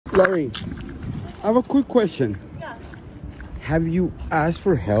Lori, I have a quick question. Yeah. Have you asked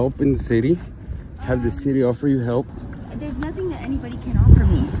for help in the city? Have the city offer you help? There's nothing that anybody can offer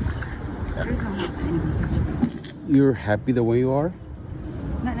me. There's no help that anybody can offer me. You're happy the way you are?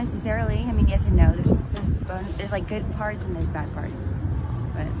 Not necessarily. I mean, yes and no. There's like good parts and there's bad parts.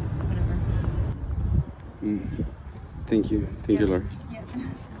 But whatever. Thank you. Thank you, Lori. Yeah.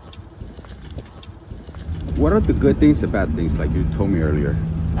 What are the good things and bad things, like you told me earlier?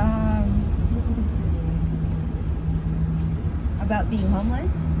 About being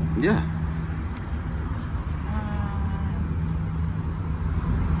homeless? Yeah.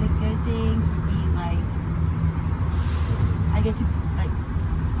 The good things would be like I get to like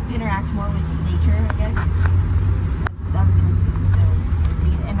interact more with nature, I guess. That would be like the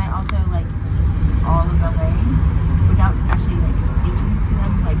thing. And I also like all of LA without actually like speaking to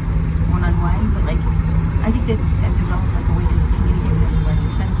them like one-on-one, but like I think that I've developed like a way to communicate with everyone.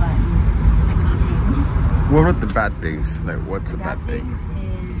 It's kind of fun. It's like a little game. What are the bad things? Like, what's a bad thing? Is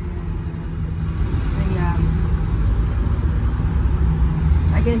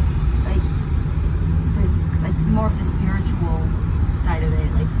I guess like there's like more of the spiritual side of it,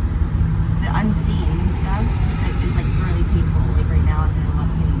 like the unseen stuff that is like really painful. Like right now I'm in a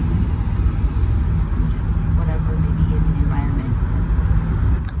lot of pain. Just whatever may be in the environment.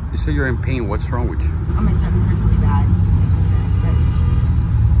 You say you're in pain. What's wrong with you? Oh, my stomach hurts really bad. But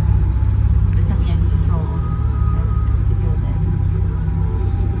it's something I can control. So it's a big deal with it.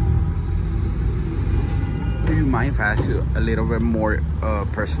 Do you mind if I ask you a little bit more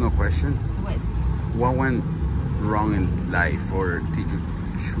personal question? What? What went wrong in life, or did you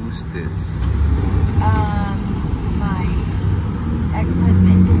choose this? My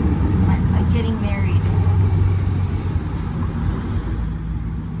ex-husband, getting married.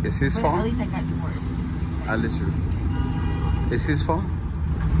 Is his But fault? at least I got divorced. At least is his fault?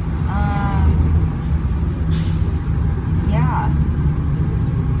 Yeah.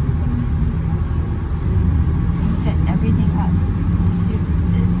 He set everything up to do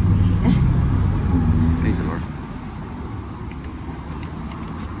this to me. Thank you, Lord.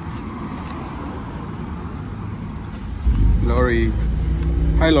 Lori.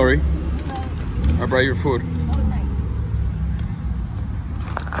 Hi, Lori. I brought your food. Oh, nice.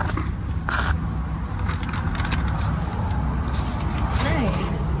 Nice.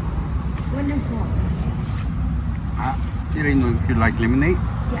 Wonderful. I didn't know if you like lemonade,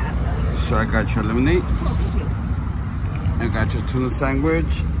 Yeah. so I got your lemonade. Oh, thank you. I got your tuna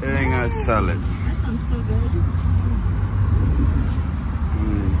sandwich and a salad. That sounds so good.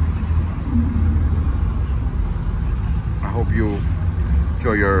 I hope you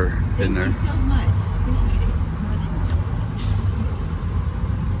enjoy your dinner. Thank you so much. Appreciate it.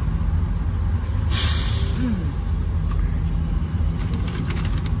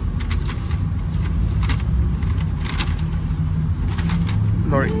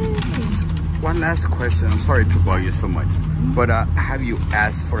 More than Lori, one last question. I'm sorry to bother you so much, but have you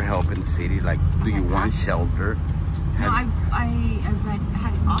asked for help in the city? Like, do you want shelter? No, I've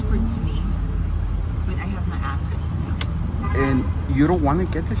had it offered to me, but I have not asked. And you don't want to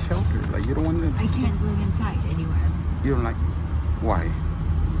get the shelter? Like, you don't want to? I can't live inside anywhere You don't like? Why?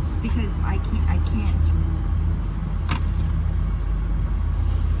 because I can't. I just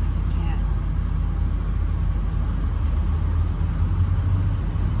can't.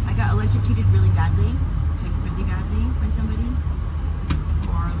 I got electrocuted really badly, like really badly by somebody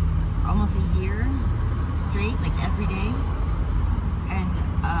for almost a year straight, like every day. And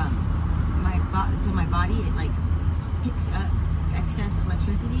my body, it like picks up excess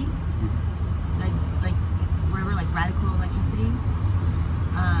electricity. That's like wherever, like radical electricity.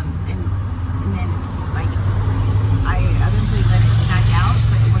 And then like I eventually let it back out,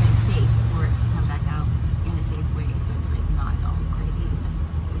 but when it's safe for it to come back out in a safe way, so it's like not all crazy,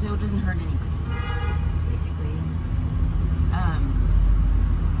 so it doesn't hurt anybody, basically.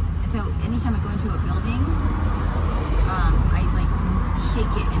 And so anytime I go into a building, I like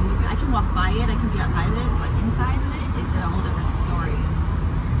shake it and move it. I can walk by it, I can be outside of it, but inside of it, it's a whole different story.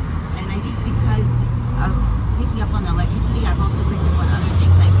 And I think because of picking up on the electricity, I've also picked up on other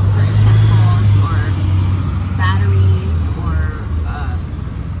things like certain chemicals or batteries or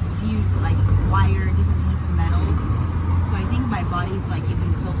fused like wire, different types of metals. So I think my body's like even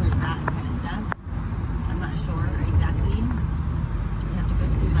filters that kind of stuff. I'm not sure exactly. You have to go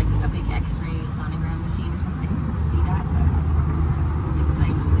through like a big X-ray sonogram machine or something to see that, but it's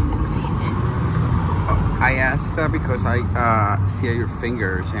like pretty intense. I asked that because I see your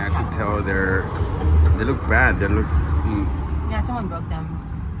fingers and I could tell they look bad. They look. Yeah, someone broke them.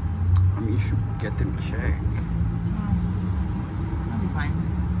 I mean, you should get them checked. I'll be fine.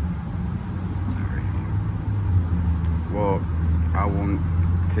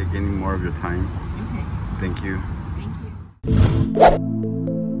 take any more of your time. Okay. Thank you. Thank you.